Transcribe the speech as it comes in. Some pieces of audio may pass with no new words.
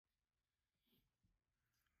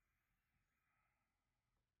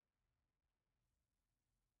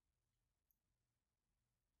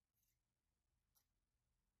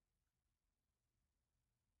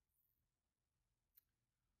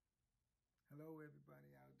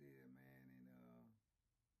everybody out there, man, and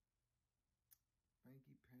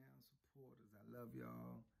Banky Pound supporters. I love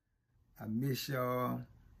y'all. I miss y'all.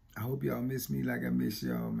 I hope y'all miss me like I miss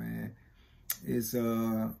y'all, man. It's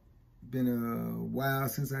been a while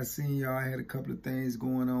since I seen y'all. I had a couple of things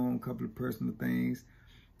going on, a couple of personal things.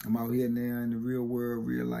 I'm out here now in the real world,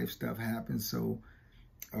 real life stuff happens, so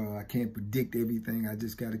I can't predict everything. I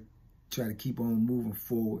just gotta try to keep on moving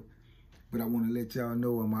forward. But I want to let y'all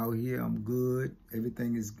know I'm out here. I'm good.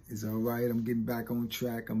 Everything is all right. I'm getting back on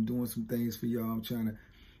track. I'm doing some things for y'all. I'm trying to,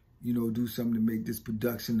 do something to make this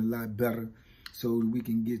production a lot better so we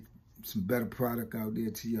can get some better product out there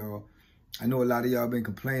to y'all. I know a lot of y'all been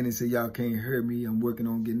complaining, say y'all can't hear me. I'm working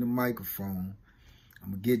on getting a microphone.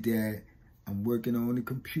 I'm going to get that. I'm working on the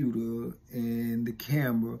computer and the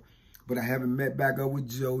camera. But I haven't met back up with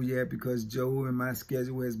Joe yet because Joe and my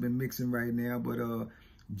schedule has been mixing right now. But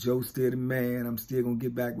Joe's still the man. I'm still going to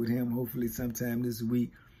get back with him hopefully sometime this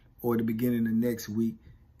week or the beginning of next week.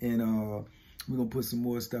 And we're going to put some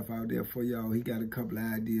more stuff out there for y'all. He got a couple of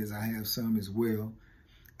ideas. I have some as well.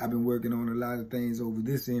 I've been working on a lot of things over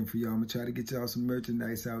this end for y'all. I'm going to try to get y'all some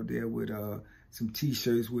merchandise out there with some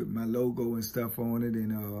T-shirts with my logo and stuff on it,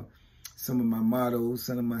 and some of my mottos,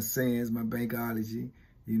 some of my sayings, my bankology.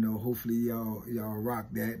 Hopefully y'all rock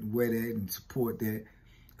that and wear that and support that,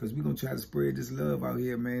 because we're going to try to spread this love out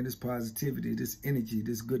here, man, this positivity, this energy,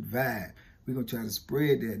 this good vibe. We're going to try to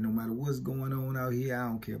spread that no matter what's going on out here. I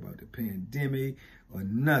don't care about the pandemic or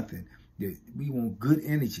nothing. We want good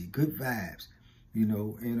energy, good vibes,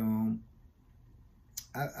 and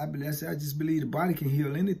I just believe the body can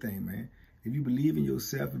heal anything, man. If you believe in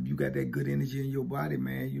yourself, if you got that good energy in your body,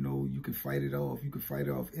 man, you can fight it off. You can fight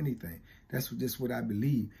off anything. That's just what I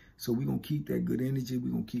believe. So we're going to keep that good energy.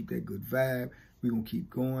 We're going to keep that good vibe. We're going to keep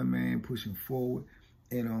going, man, pushing forward.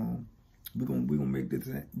 And we're gonna make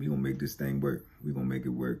this thing work. We're gonna make it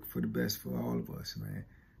work for the best for all of us, man.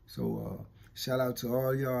 So shout out to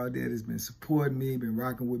all y'all there that's been supporting me, been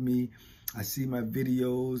rocking with me. I see my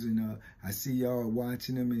videos and I see y'all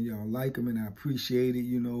watching them and y'all like them, and I appreciate it.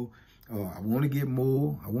 I want to get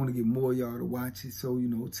more. I want to get more of y'all to watch it. So,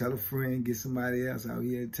 tell a friend, get somebody else out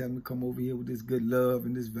here, tell them to come over here with this good love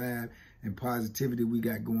and this vibe and positivity we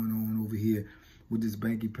got going on over here with this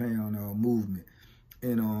Banky Pound movement.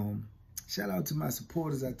 And shout out to my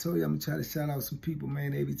supporters. I told you I'm going to try to shout out some people,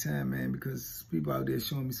 man, every time, man, because people out there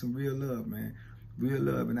showing me some real love, man. Real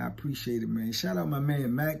love, and I appreciate it, man. Shout out my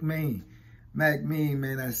man, Mac Main. Mac Main,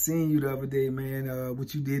 man, I seen you the other day, man,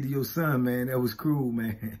 what you did to your son, man. That was cruel,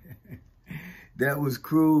 man. That was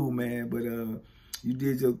cruel, man, but you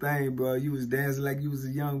did your thing, bro. You was dancing like you was a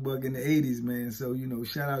young buck in the 80s, man. So,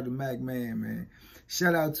 shout out to Mac Man.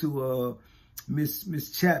 Shout out to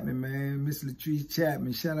Miss Chapman, man, Miss Latrice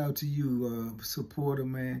Chapman. Shout out to you, supporter,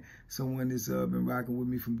 man. Someone that's been rocking with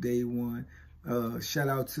me from day one. Shout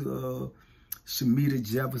out to Shamita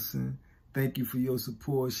Jefferson. Thank you for your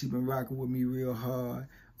support. She been rocking with me real hard.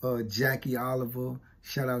 Jackie Oliver.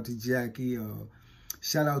 Shout out to Jackie.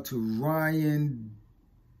 Shout out to Ryan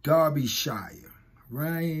Derbyshire.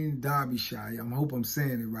 I hope I'm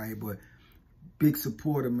saying it right, but big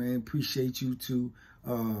supporter, man. Appreciate you too.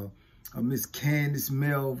 Miss Candace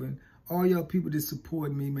Melvin, all y'all people that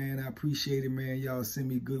support me, man, I appreciate it, man. Y'all send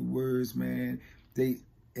me good words, man. They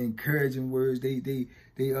encouraging words. They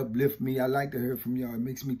uplift me. I like to hear from y'all. It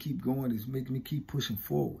makes me keep going. It makes me keep pushing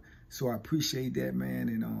forward. So I appreciate that, man.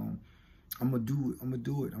 And I'm gonna do it. I'm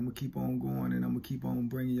gonna keep on going, and I'm gonna keep on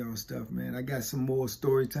bringing y'all stuff, man. I got some more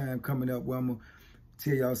story time coming up where I'm gonna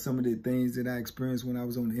tell y'all some of the things that I experienced when I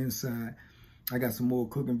was on the inside. I got some more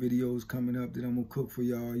cooking videos coming up that I'm going to cook for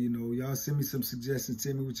y'all. Y'all send me some suggestions.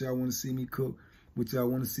 Tell me what y'all want to see me cook, what y'all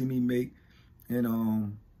want to see me make. And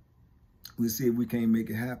we'll see if we can't make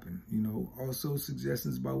it happen. Also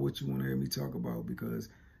suggestions about what you want to hear me talk about, because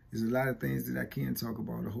there's a lot of things that I can talk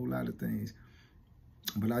about, a whole lot of things.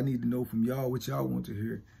 But I need to know from y'all what y'all want to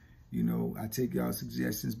hear. I take y'all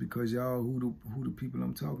suggestions because y'all who the people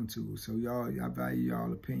I'm talking to. So I value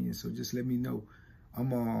y'all opinion. So just let me know.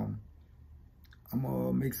 I'm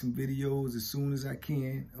gonna make some videos as soon as I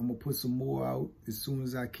can. I'm gonna put some more out as soon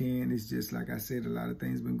as I can. It's just like I said, a lot of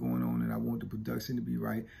things been going on, and I want the production to be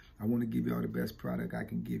right. I want to give y'all the best product I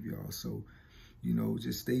can give y'all. So,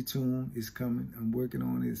 just stay tuned. It's coming. I'm working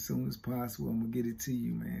on it as soon as possible. I'm gonna get it to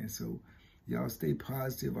you, man. So y'all stay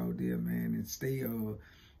positive out there, man, and stay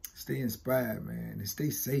inspired, man, and stay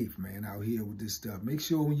safe, man, out here with this stuff. Make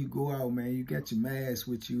sure when you go out, man, you got your mask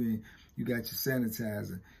with you and you got your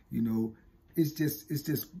sanitizer. It's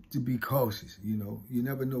just to be cautious, You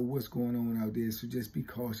never know what's going on out there, so just be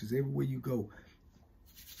cautious everywhere you go.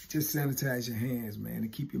 just sanitize your hands, man,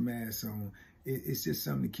 and keep your mask on. It's just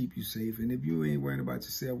something to keep you safe. And if you ain't worrying about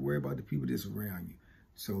yourself, worry about the people that's around you.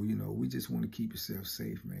 So, you know, we just want to keep yourself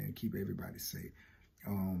safe, man. Keep everybody safe.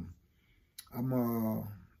 I'm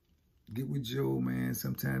get with Joe, man,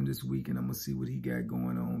 sometime this week, and I'm gonna see what he got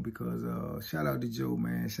going on, because shout out to Joe,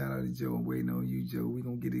 man. Shout out to Joe. I'm waiting on you, Joe. We're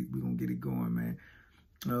gonna get it going,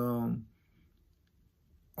 man.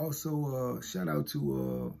 Also, shout out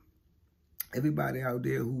to everybody out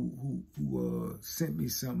there who sent me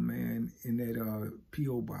something, man, in that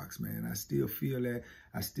P.O. box, man. I still feel that.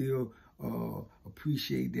 I still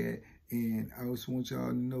appreciate that. And I just want y'all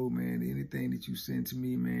to know, man, anything that you send to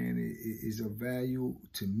me, man, is of value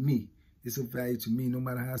to me. It's a value to me, no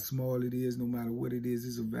matter how small it is, no matter what it is,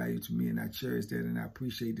 it's a value to me, and I cherish that, and I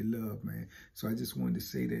appreciate the love, man. So I just wanted to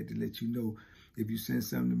say that to let you know, if you send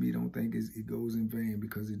something to me, don't think it goes in vain,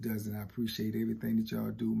 because it doesn't. I appreciate everything that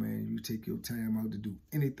y'all do, man. You take your time out to do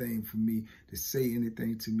anything for me, to say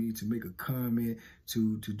anything to me, to make a comment,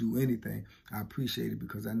 to do anything. I appreciate it,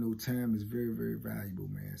 because I know time is very, very valuable,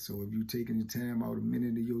 man. So if you taking the time out, a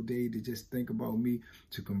minute of your day, to just think about me,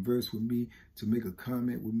 to converse with me, to make a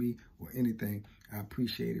comment with me, or anything, I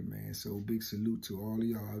appreciate it, man. So big salute to all of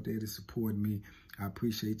y'all out there to support me. I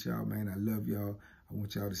appreciate y'all, man. I love y'all. I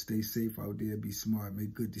want y'all to stay safe out there, be smart,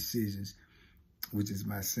 make good decisions, which is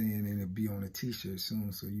my saying, and it'll be on a t-shirt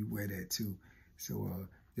soon, so you wear that too. So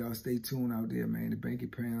y'all stay tuned out there, man. The Banky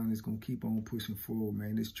Pound is going to keep on pushing forward,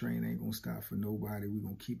 man. This train ain't going to stop for nobody. We're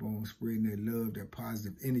going to keep on spreading that love, that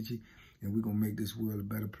positive energy, and we're going to make this world a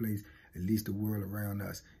better place, at least the world around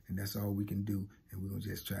us. And that's all we can do, and we're going to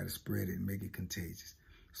just try to spread it and make it contagious.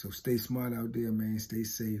 So stay smart out there, man. Stay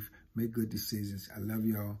safe. Make good decisions. I love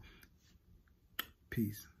y'all.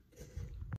 Peace.